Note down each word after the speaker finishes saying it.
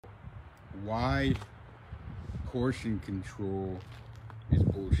why portion control is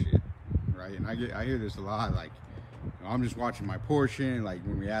bullshit, right? And I hear this a lot, like, I'm just watching my portion. Like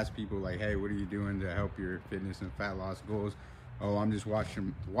when we ask people, like, hey, what are you doing to help your fitness and fat loss goals? Oh, I'm just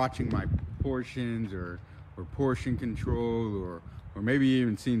watching my portions, or portion control, or maybe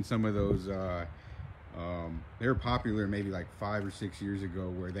even seen some of those. They were popular maybe like 5 or 6 years ago,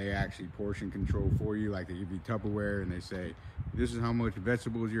 where they actually portion control for you. Like they give you Tupperware and they say, this is how much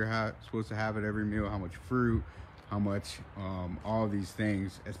vegetables you're supposed to have at every meal, how much fruit, how much all of these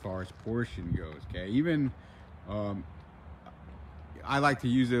things as far as portion goes. Okay, even um, I like to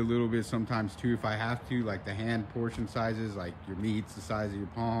use it a little bit sometimes too if I have to, like the hand portion sizes, like your meat's the size of your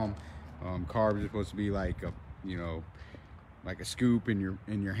palm. Carbs are supposed to be like a, like a scoop in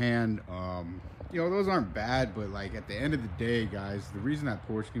your hand. Those aren't bad, but like at the end of the day, guys, the reason that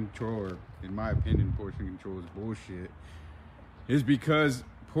portion control, or in my opinion, portion control is bullshit, is because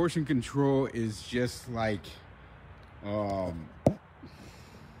portion control is just like, um,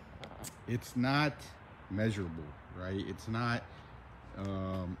 it's not measurable, right? It's not.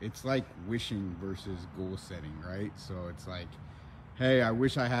 It's like wishing versus goal setting, right? So it's like, hey, I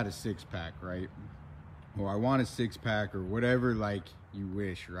wish I had a six pack, right? Or I want a six pack, or whatever, like you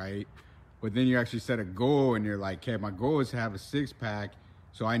wish, right? But then you actually set a goal and you're like, okay, my goal is to have a six pack,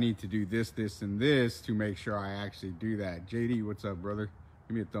 so I need to do this, this, and this to make sure I actually do that. JD, what's up, brother?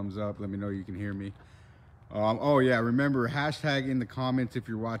 Give me a thumbs up. Let me know you can hear me. Oh yeah, remember, hashtag in the comments if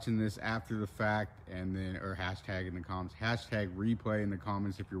you're watching this after the fact, and then, or hashtag in the comments, hashtag replay in the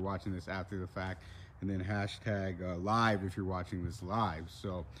comments if you're watching this after the fact, and then hashtag live if you're watching this live.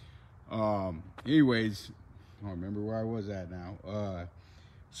 So anyways, I don't remember where I was at now.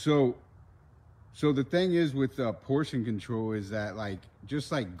 So the thing is with portion control is that, like, just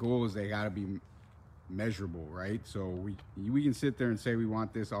like goals, they got to be measurable, right? So we can sit there and say we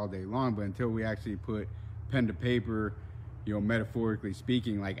want this all day long, but until we actually put pen to paper, metaphorically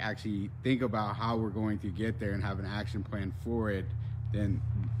speaking, like actually think about how we're going to get there and have an action plan for it, then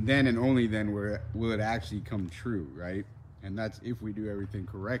and only then will it actually come true, right? And that's if we do everything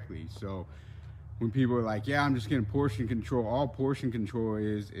correctly. So when people are like, yeah, I'm just getting portion control, all portion control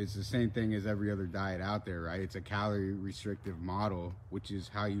is the same thing as every other diet out there, right? It's a calorie restrictive model, which is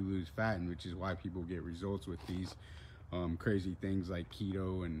how you lose fat, and which is why people get results with these crazy things like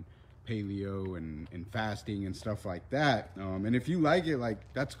keto and paleo and fasting and stuff like that. And if you like it, like,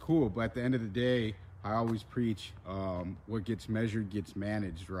 that's cool. But at the end of the day, I always preach, what gets measured gets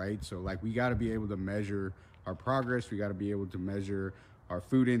managed, right? So like, we got to be able to measure our progress. We got to be able to measure our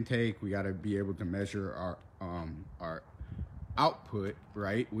food intake. We got to be able to measure our output,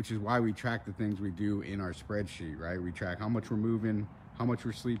 right? Which is why we track the things we do in our spreadsheet, right? We track how much we're moving, how much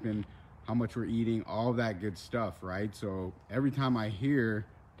we're sleeping, how much we're eating, all that good stuff, right? So every time I hear,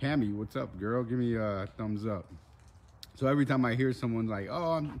 Tammy, what's up, girl? Give me a thumbs up. So every time I hear someone like,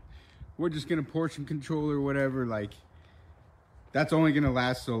 oh, we're just gonna portion control or whatever, like, that's only gonna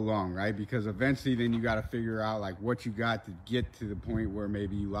last so long, right? Because eventually then you gotta figure out like what you got to get to the point where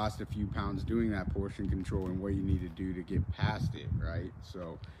maybe you lost a few pounds doing that portion control, and what you need to do to get past it, right?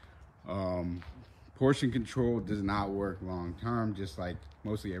 So portion control does not work long term, just like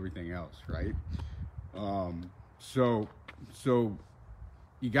mostly everything else, right? So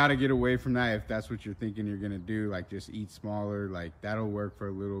you got to get away from that if that's what you're thinking you're going to do. Like, just eat smaller. Like, that'll work for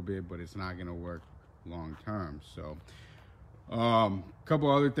a little bit, but it's not going to work long term. So a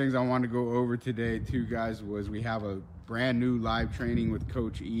couple other things I wanted to go over today too, guys, was we have a brand new live training with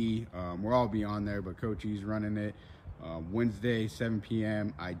Coach E. We'll all be on there, but Coach E's running it. Wednesday, 7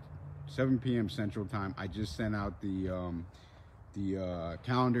 p.m. 7 p.m. Central Time. I just sent out the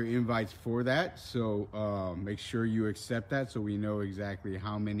calendar invites for that, so make sure you accept that so we know exactly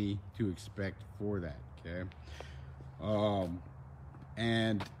how many to expect for that. Okay.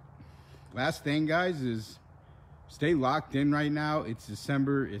 And last thing, guys, is stay locked in right now. It's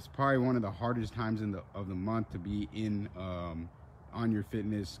December. It's probably one of the hardest times of the month to be in on your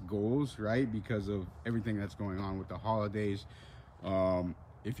fitness goals, right? Because of everything that's going on with the holidays.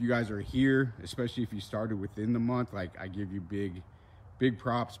 If you guys are here, especially if you started within the month, like, I give you big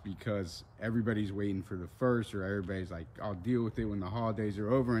props, because everybody's waiting for the first, or everybody's like, I'll deal with it when the holidays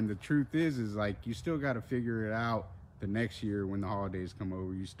are over. And the truth is like, you still got to figure it out the next year when the holidays come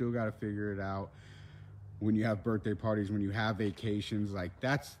over. You still got to figure it out when you have birthday parties, when you have vacations. Like,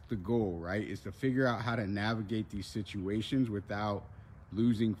 that's the goal, right? Is to figure out how to navigate these situations without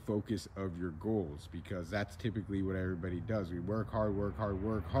losing focus of your goals, because that's typically what everybody does. We work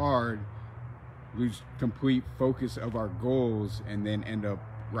hard, lose complete focus of our goals, and then end up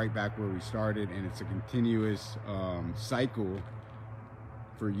right back where we started. And it's a continuous cycle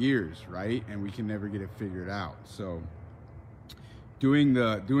for years, right? And we can never get it figured out. So doing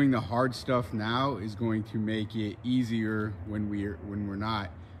the hard stuff now is going to make it easier when we're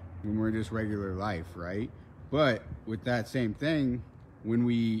in just regular life, right? But with that same thing, when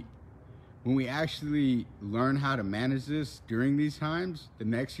we actually learn how to manage this during these times, the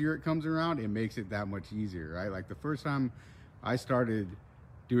next year it comes around, it makes it that much easier, right? Like the first time I started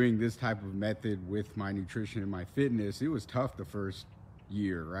doing this type of method with my nutrition and my fitness, it was tough the first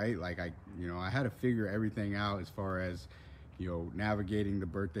year, right? Like I had to figure everything out as far as, navigating the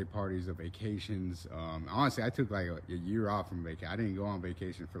birthday parties, the vacations. Honestly, I took like a year off from vacation. I didn't go on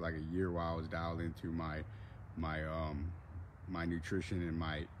vacation for like a year while I was dialed into my nutrition and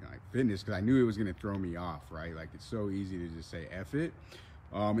my fitness, because I knew it was going to throw me off, right? Like it's so easy to just say F it.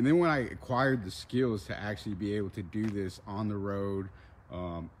 And then when I acquired the skills to actually be able to do this on the road,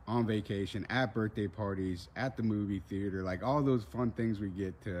 on vacation, at birthday parties, at the movie theater, like all those fun things we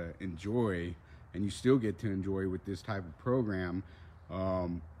get to enjoy, and you still get to enjoy with this type of program,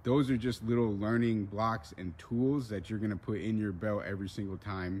 those are just little learning blocks and tools that you're going to put in your belt every single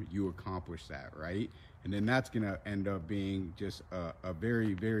time you accomplish that, right? And then that's going to end up being just a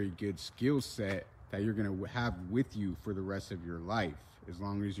very, very good skill set that you're going to have with you for the rest of your life, as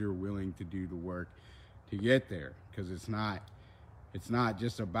long as you're willing to do the work to get there. Because it's not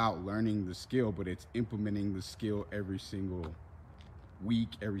just about learning the skill, but it's implementing the skill every single week,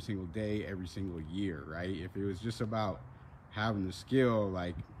 every single day, every single year, right? If it was just about having the skill,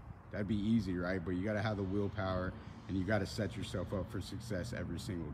 like that'd be easy, right? But you got to have the willpower, and you got to set yourself up for success every single